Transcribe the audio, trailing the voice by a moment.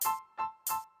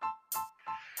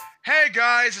Hey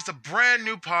guys, it's a brand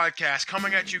new podcast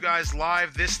coming at you guys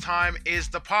live. This time is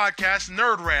the podcast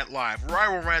Nerd Rant Live, where I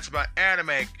will rant about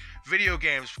anime, video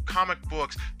games, comic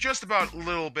books, just about a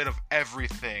little bit of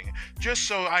everything. Just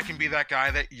so I can be that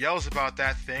guy that yells about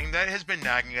that thing that has been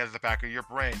nagging at the back of your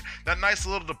brain. That nice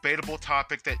little debatable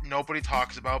topic that nobody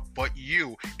talks about but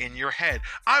you in your head.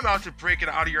 I'm out to break it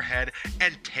out of your head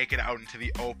and take it out into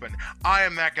the open. I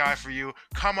am that guy for you.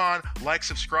 Come on, like,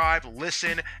 subscribe,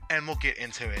 listen, and we'll get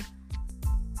into it.